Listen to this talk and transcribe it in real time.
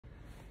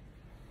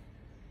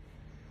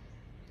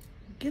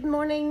Good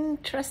morning,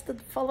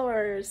 trusted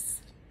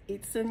followers.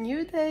 It's a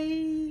new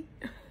day.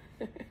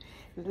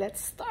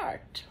 Let's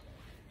start.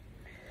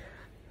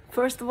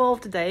 First of all,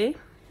 today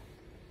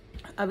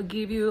I will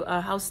give you a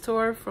house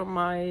tour from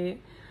my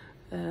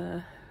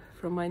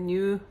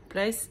new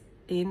place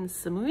in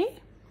Samui,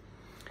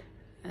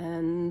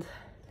 and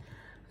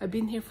I've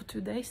been here for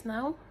 2 days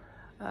now.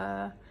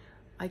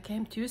 I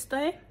came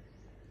Tuesday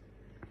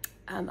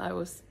and I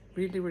was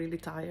really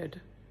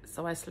tired,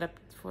 so I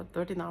slept for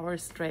 13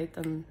 hours straight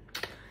and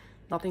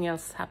nothing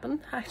else happened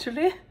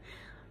actually.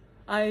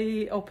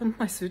 I opened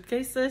my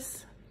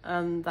suitcases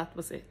and that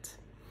was it.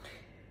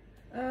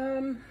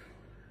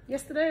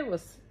 Yesterday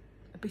was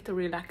a bit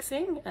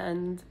relaxing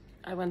and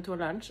I went to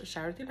a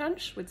charity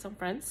lunch with some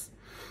friends,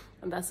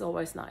 and that's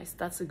always nice.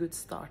 That's a good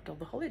start of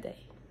the holiday.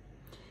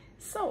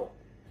 So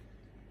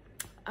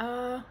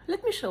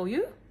let me show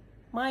you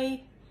a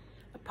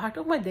part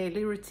of my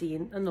daily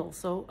routine and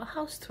also a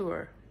house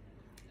tour.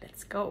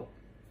 Let's go.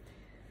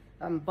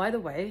 By the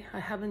way, I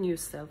have a new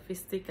selfie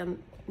stick,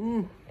 and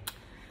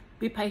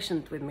be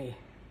patient with me.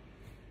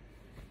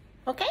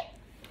 Okay?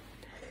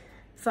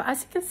 So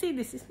as you can see,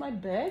 this is my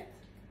bed.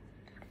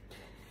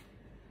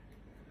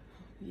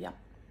 Yeah.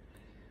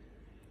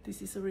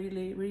 This is a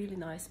really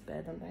nice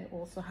bed, and I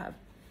also have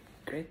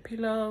great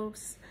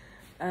pillows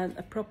and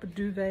a proper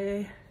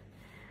duvet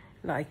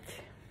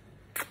like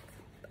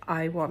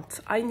I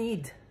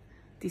need.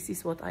 This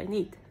is what I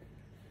need.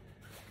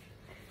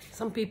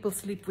 Some people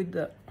sleep with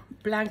the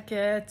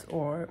blanket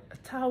or a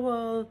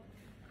towel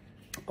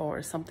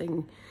or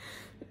something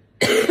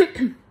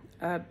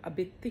a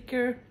bit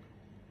thicker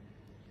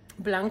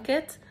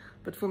blanket,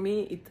 but for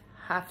me it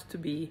has to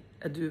be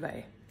a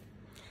duvet.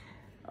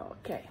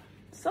 Okay,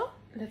 so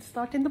let's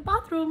start in the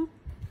bathroom.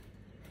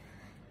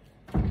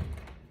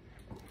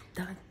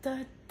 Dun,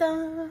 dun,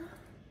 dun.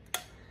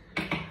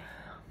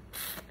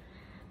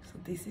 So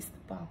this is the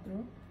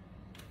bathroom.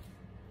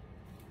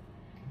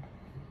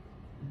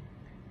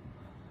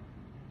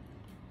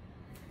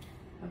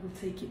 I will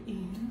take you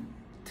in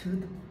to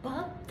the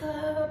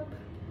bathtub,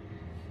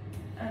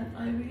 and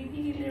I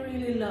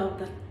really love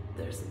that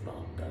there's a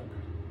bathtub.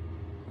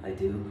 I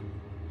do.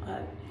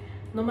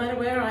 No matter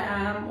where I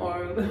am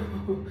or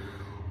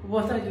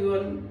what I do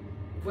and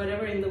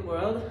whatever in the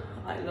world,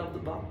 I love the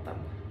bathtub.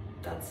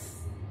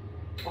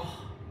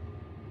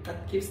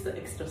 That gives the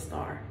extra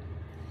star.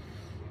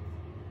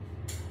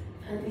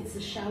 And it's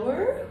a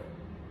shower.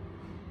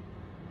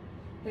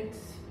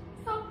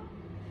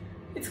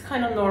 It's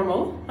kind of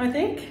normal, I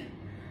think.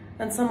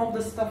 And some of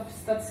the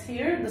stuff that's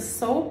here, the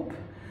soap,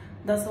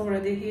 that's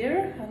already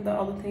here, and the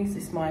other things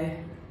is my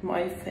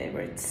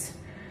favorites.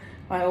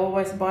 I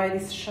always buy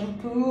this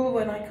shampoo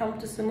when I come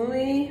to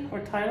Samui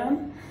or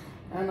Thailand,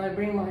 and I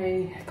bring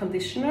my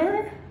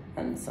conditioner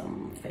and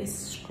some face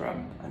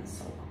scrub and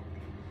so on.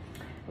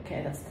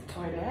 Okay, that's the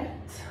toilet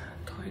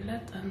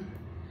and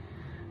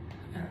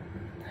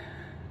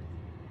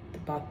the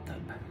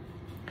bathtub.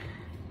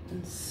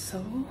 And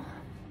so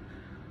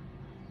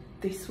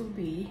this will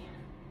be,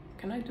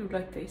 can I do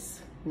like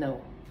this?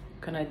 No.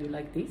 Can I do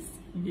like this?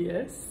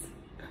 Yes.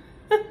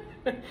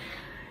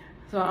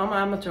 So I'm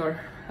amateur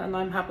and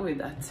I'm happy with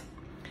that.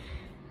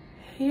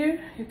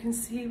 Here you can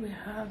see we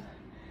have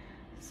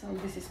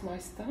this is my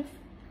stuff.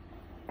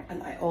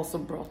 And I also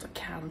brought a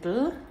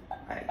candle.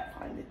 I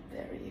find it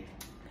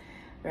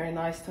very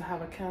nice to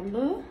have a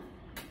candle.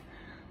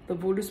 The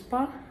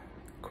Voluspa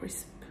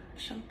crisp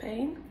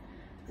champagne,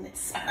 and it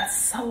smells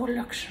so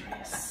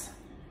luxurious.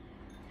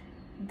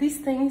 These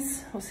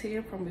things was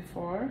here from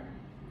before,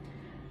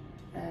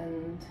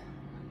 and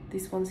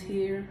this one's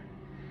here,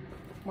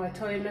 my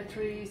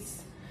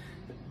toiletries,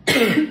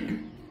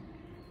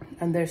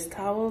 and there's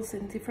towels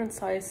in different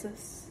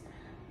sizes,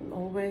 and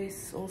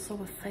always also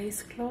a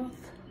face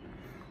cloth.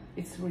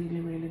 It's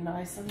really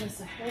nice. And there's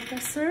a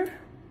hairdresser,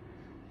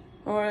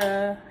 or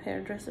a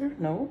hairdresser,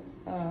 no,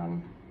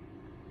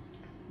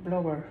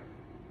 blower,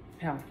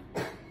 yeah.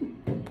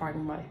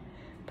 Pardon my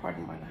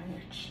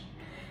language.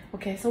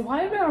 Okay, so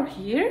while we are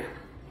here,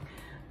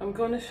 I'm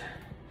gonna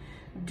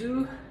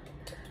do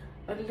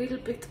a little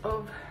bit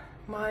of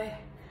my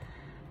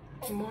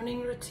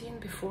morning routine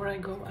before I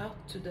go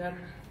out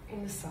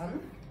in the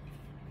sun.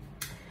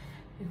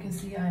 You can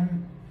see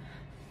I'm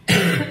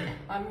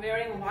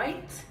wearing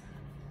white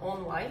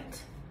on white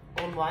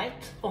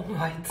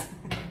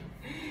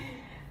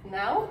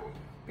now,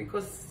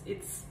 because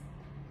it's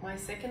my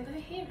second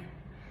day here,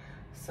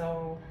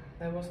 so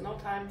there was no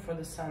time for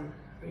the sun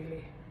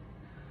really.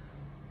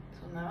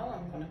 So now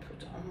I'm gonna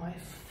put on my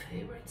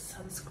favorite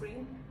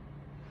sunscreen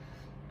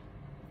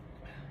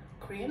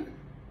cream,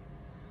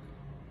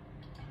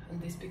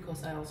 and this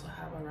because I also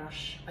have a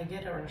rash. I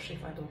get a rash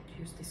if I don't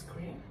use this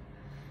cream.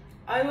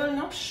 I will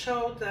not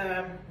show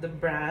the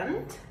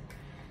brand,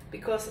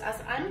 because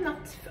as I'm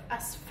not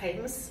as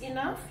famous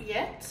enough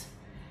yet,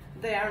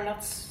 they are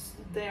not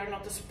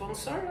a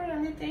sponsor or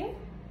anything,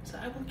 so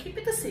I will keep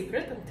it a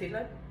secret until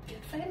I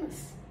get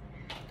famous.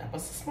 That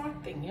was a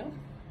smart thing, yeah.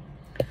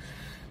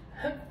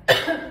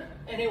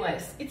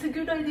 Anyways, it's a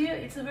good idea.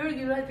 It's a very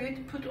good idea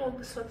to put on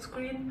the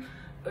sunscreen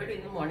early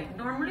in the morning.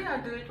 Normally I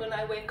do it when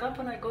I wake up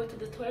and I go to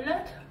the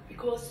toilet,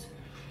 because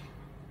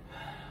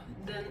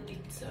then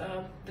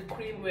the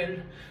cream will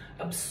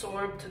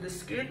absorb to the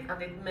skin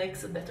and it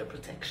makes a better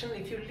protection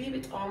if you leave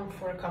it on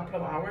for a couple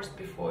of hours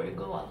before you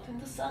go out in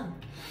the sun.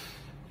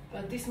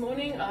 But this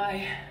morning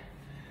I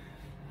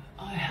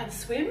had a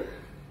swim.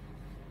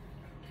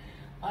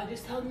 I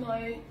just had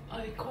my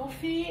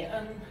coffee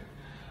and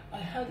I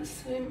had a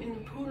swim in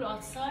the pool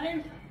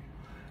outside,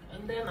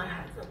 and then I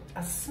had a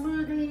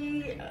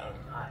smoothie, and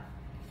I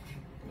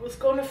was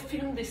gonna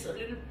film this a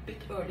little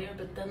bit earlier,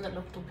 but then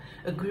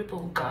a group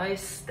of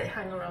guys, they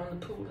hang around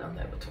the pool and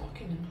they were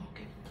talking and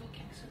talking and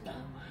talking, so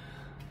now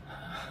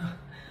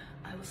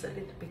I was a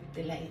little bit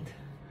delayed.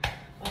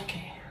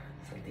 Okay,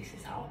 so this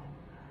is how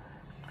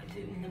I do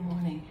in the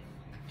morning.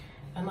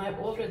 And I've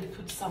already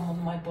put some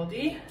on my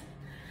body,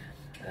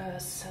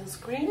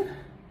 sunscreen,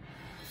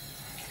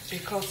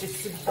 because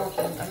it's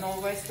important. And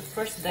always the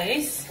first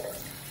days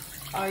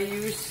I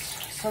use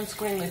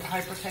sunscreen with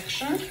high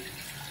protection.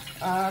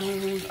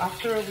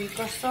 After a week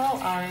or so,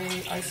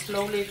 I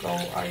slowly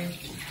I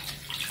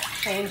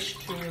change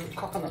to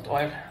coconut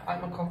oil.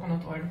 I'm a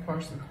coconut oil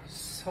person,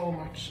 so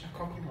much a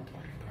coconut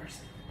oil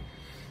person.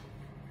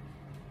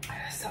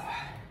 So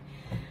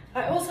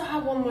I also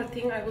have one more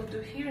thing I will do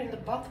here in the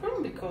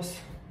bathroom, because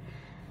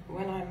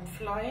when I'm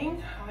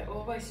flying I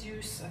always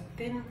use a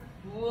thin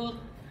wool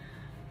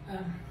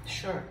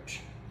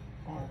shirt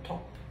on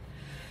top,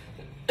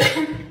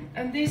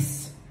 and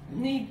this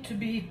need to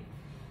be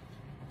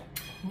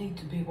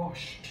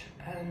washed.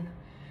 And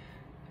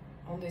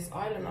on this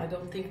island I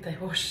don't think they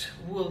wash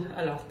wool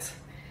a lot.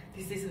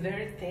 This is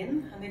very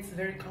thin and it's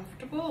very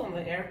comfortable on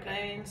the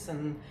airplanes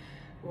and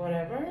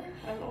whatever.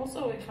 And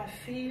also if I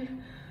feel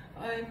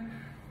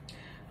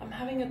I'm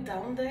having a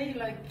down day,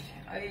 like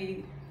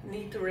I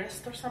need to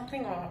rest or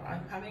something, or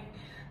I'm having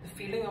the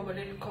feeling of a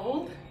little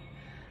cold,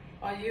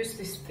 I use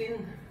this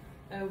thin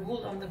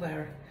wool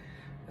underwear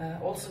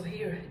also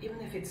here, even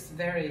if it's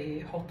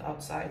very hot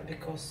outside,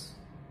 because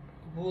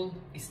wool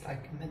is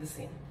like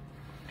medicine.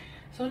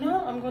 So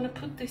now I'm gonna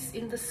put this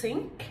in the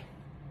sink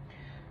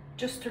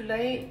just to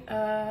lay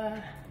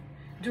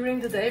during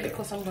the day,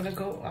 because I'm gonna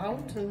go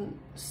out and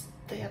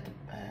stay at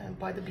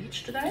by the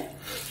beach today.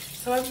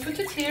 So I put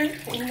it here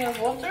in the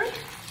water,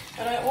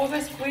 and I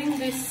always bring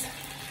this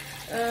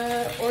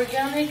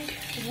organic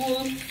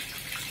wool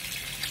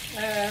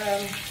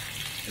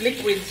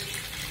liquid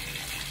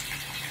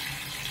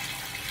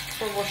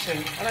for washing,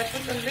 and I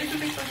put a little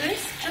bit of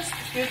this, just a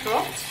few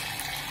drops.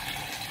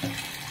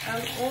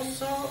 And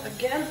also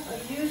again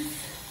I use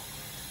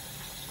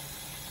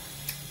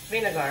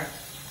vinegar.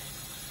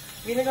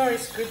 Vinegar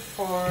is good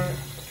for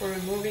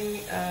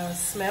removing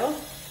smell,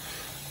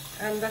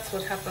 and that's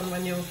what happens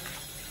when you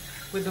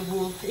with the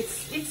wool.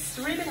 It's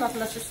really not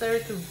necessary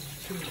to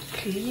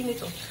clean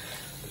it or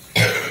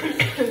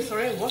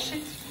sorry, wash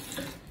it,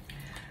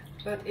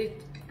 but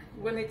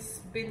when it's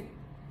been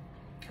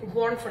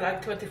worn for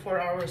like 24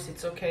 hours,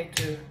 it's okay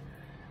to.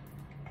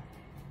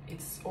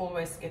 It's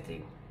always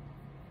getting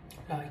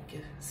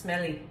like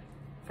smelly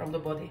from the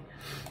body.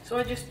 So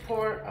I just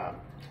pour a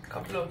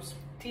couple of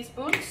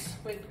teaspoons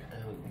with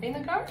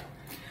vinegar,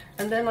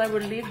 and then I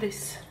will leave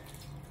this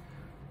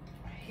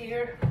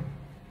here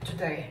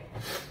today,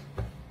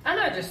 and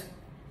I just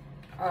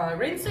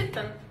rinse it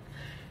and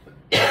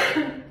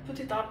put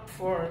it up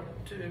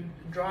to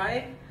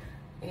dry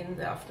in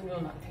the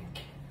afternoon, I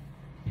think.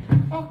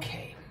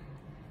 Okay,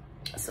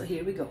 so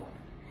here we go.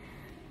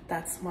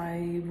 That's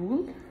my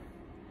wool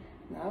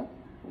now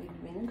with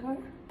vinegar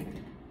and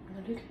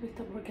a little bit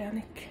of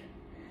organic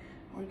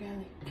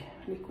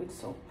liquid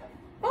soap.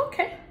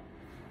 Okay,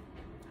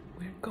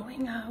 we're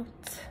going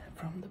out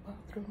from the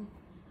bathroom.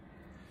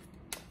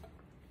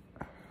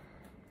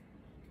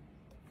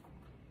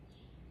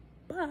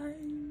 Bye.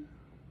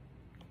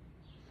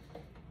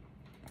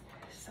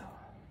 So,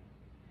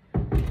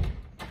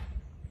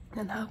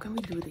 and how can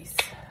we do this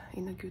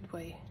in a good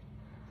way?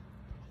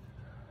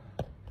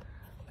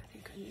 I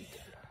think I need to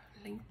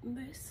lengthen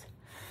this.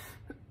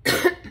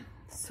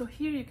 So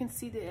here you can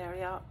see the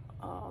area,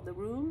 the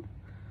room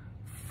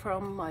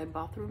from my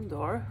bathroom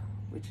door,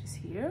 which is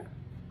here,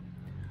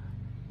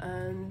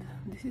 and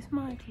this is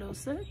my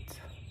closet,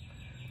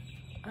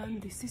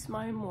 and this is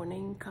my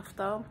morning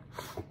kaftan.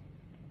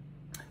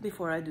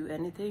 Before I do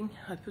anything,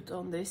 I put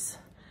on this.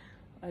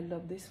 I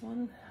love this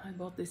one. I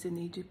bought this in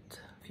Egypt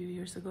a few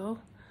years ago.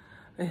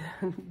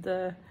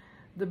 The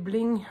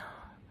bling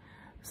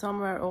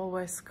somewhere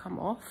always come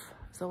off,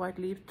 so I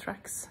leave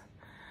tracks.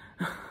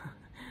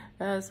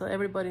 So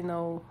everybody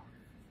know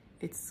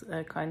it's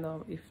kind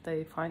of, if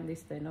they find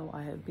this, they know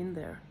I have been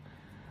there.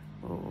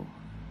 Oh,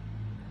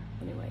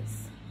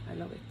 anyways, I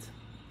love it.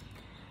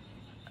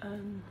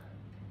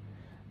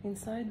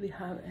 Inside we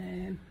have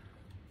a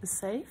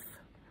safe,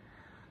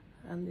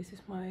 and this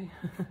is my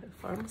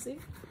pharmacy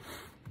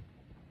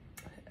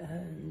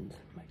and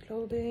my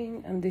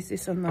clothing, and this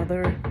is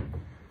another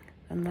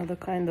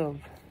kind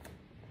of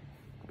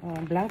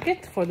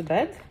blanket for the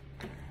bed.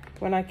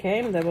 when I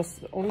came, there was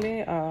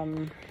only a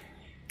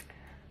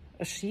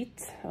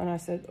sheet, and I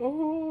said,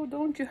 oh,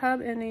 don't you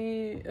have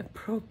any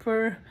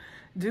proper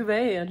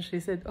duvet? And she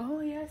said,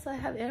 oh yes, I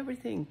have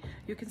everything.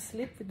 You can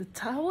sleep with the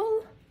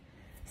towel.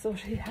 So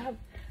she had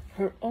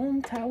her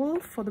own towel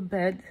for the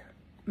bed.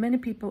 Many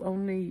people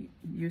only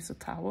use a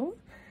towel.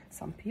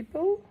 Some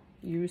people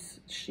use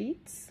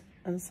sheets,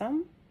 and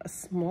some a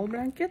small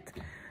blanket,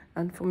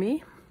 and for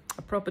me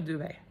a proper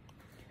duvet.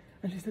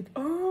 And she said,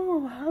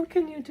 oh, how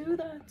can you do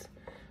that?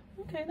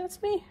 Okay,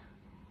 that's me.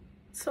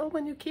 So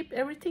when you keep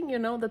everything, you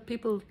know that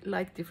people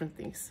like different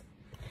things.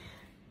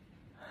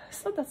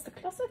 So that's the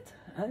closet.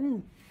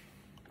 And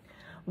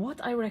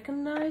what I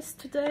recognize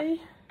today,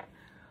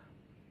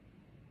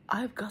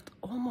 I've got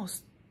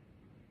almost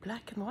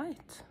black and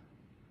white.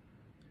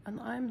 And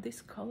I'm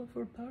this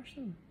colorful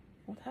person.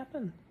 What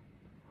happened?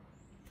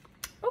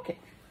 Okay.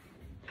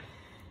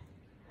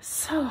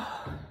 So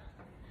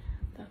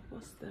that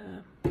was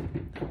the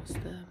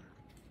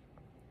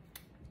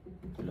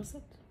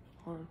closet,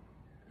 or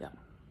yeah,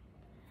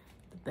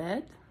 the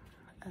bed,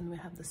 and we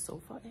have the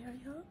sofa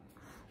area.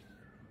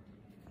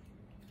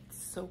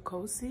 It's so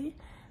cozy,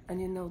 and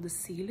you know the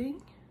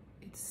ceiling,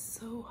 it's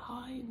so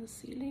high in the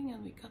ceiling,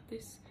 and we got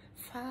these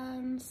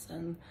fans,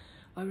 and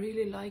I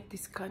really like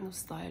this kind of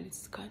style.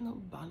 It's kind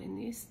of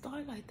Balinese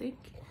style, I think.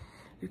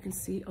 You can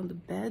see on the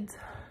bed,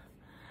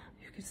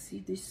 you can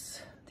see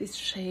these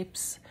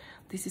shapes.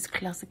 This is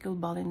classical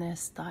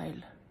Balinese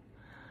style.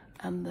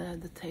 And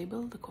the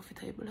table, the coffee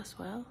table as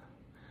well.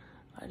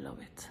 I love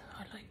it.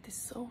 I like this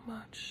so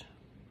much.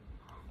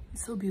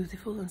 It's so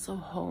beautiful and so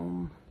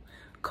home,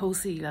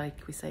 cozy,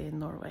 like we say in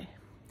Norway.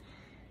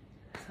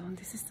 So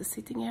this is the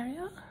sitting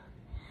area.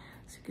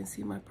 As you can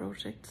see, my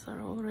projects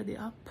are already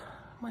up.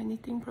 My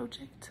knitting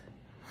project.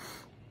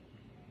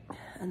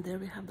 And there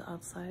we have the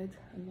outside,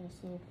 and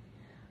also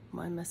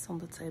my mess on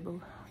the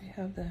table. We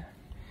have the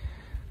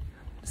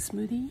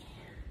smoothie.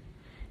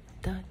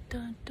 Da,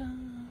 da, da.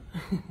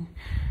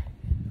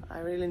 I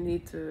really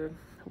need to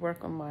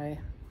work on my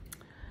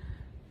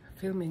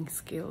filming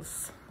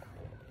skills.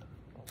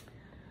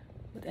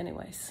 But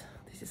anyways,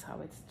 this is how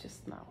it's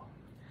just now.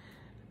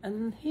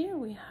 And here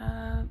we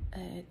have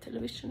a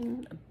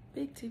television, a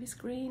big TV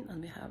screen,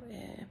 and we have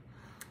a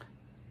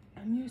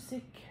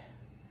music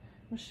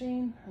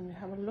machine, and we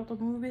have a lot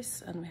of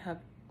movies, and we have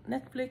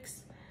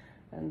Netflix.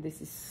 And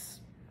this is,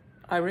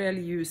 I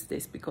rarely use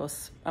this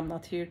because I'm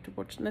not here to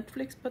watch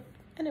Netflix, but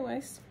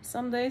anyways,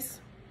 some days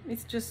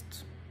it's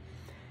just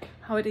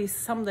how it is.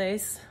 Some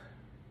days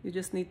you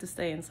just need to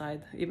stay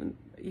inside, even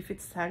if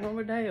it's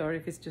hangover day or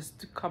if it's just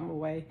to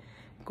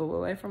go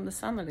away from the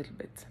sun a little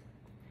bit.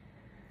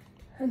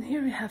 And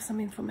here we have some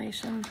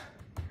information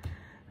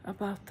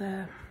about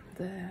the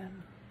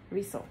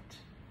resort.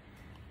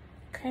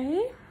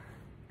 Okay,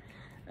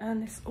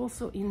 and it's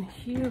also in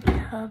here we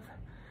have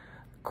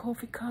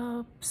coffee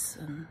cups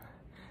and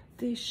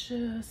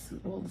dishes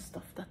and all the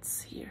stuff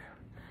that's here.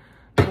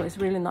 So it's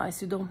really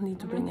nice. You don't need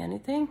to bring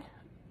anything.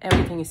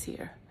 Everything is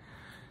here.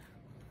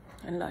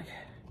 And like,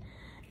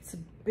 it's a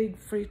big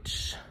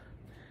fridge.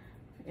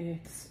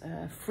 It's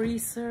a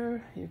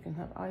freezer. You can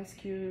have ice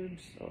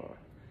cubes or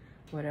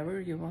whatever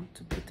you want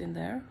to put in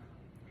there.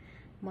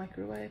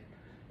 Microwave.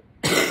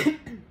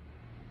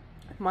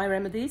 My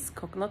remedies: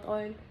 coconut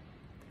oil,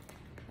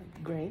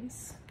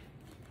 grains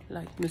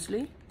like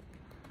muesli,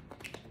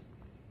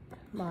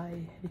 my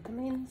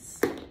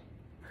vitamins,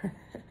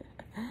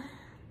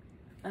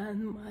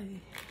 and my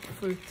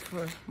fruit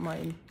for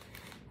my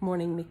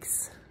morning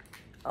mix.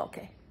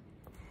 Okay.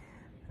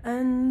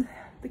 And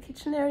the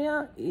kitchen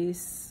area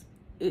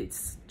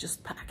it's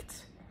just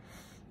packed.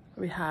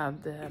 We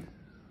have the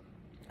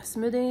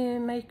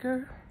smoothie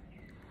maker,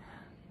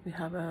 we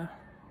have a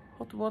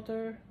hot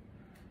water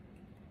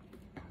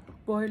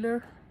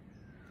boiler,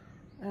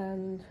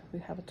 and we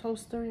have a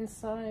toaster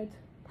inside.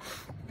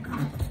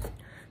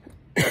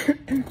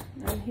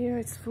 And here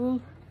it's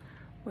full,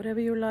 whatever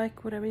you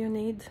like, whatever you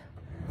need.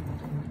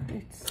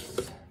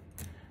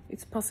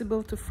 It's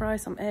possible to fry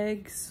some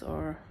eggs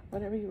or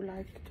whatever you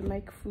like to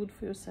make food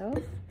for yourself.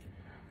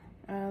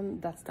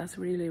 And that's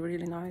really,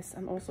 really nice.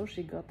 And also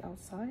she got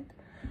outside,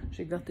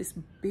 she got this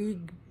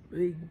big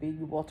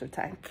water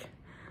tank.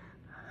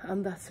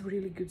 And that's a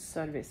really good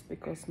service,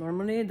 because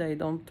normally they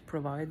don't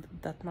provide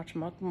that much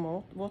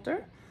more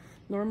water.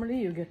 Normally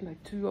you get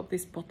like 2 of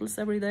these bottles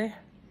every day,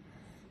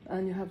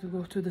 and you have to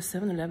go to the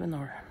 7-Eleven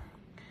or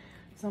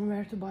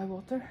somewhere to buy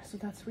water. So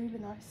that's really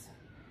nice.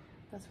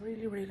 That's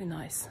really, really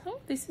nice. Oh,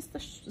 this is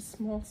the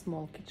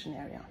small kitchen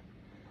area.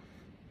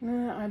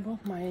 I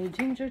bought my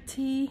ginger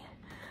tea,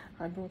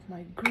 I bought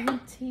my green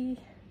tea,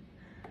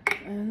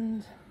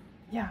 and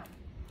yeah.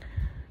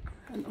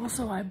 And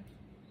also I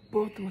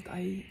bought what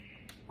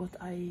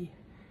I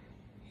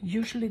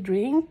usually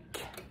drink: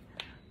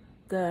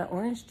 the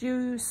orange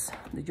juice,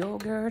 the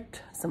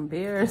yogurt, some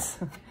beers,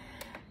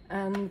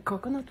 and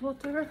coconut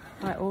water.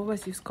 I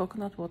always use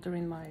coconut water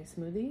in my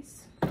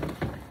smoothies.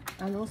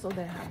 And also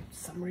they have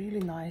some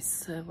really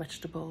nice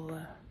vegetable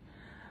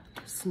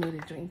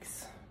smoothie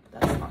drinks.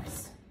 That's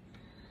nice.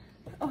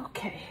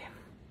 Okay,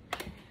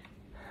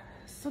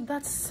 So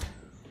that's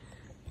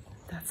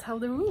how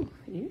the room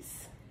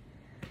is.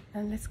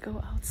 And let's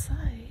go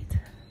outside.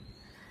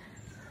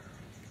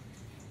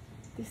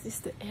 This is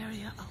the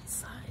area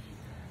outside.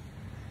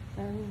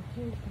 And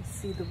here you can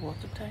see the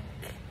water tank.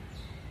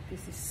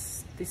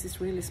 This is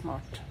really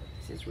smart.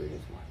 This is really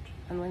smart.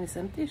 And when it's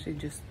empty, you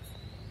just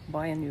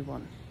buy a new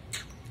one.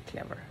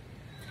 Clever.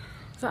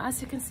 So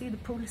as you can see, the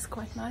pool is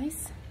quite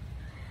nice.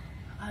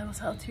 I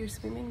was out here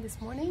swimming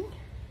this morning,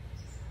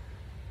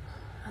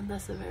 and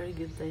that's a very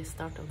good day,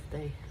 start of the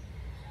day.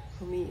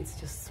 For me, it's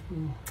just,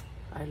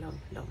 I love.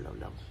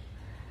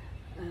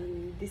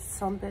 And this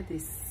sunbed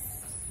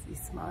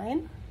is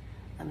mine,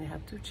 and we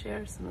have 2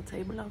 chairs and a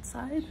table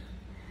outside.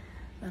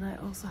 And I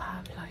also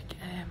have like,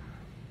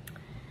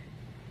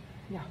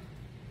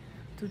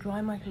 to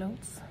dry my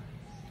clothes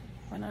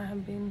when I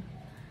have been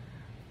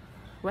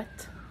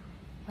wet,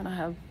 when I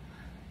have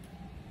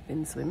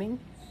been swimming.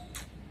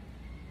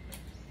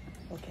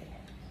 Okay.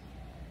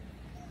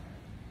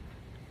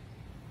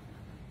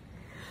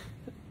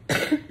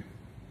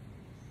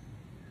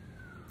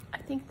 I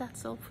think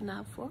that's all for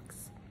now,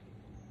 folks.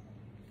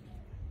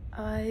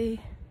 I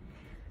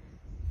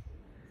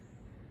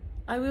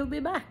will be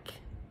back.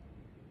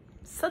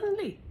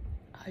 Suddenly,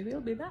 I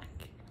will be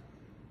back.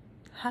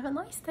 Have a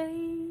nice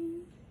day.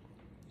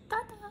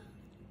 Ta-ta.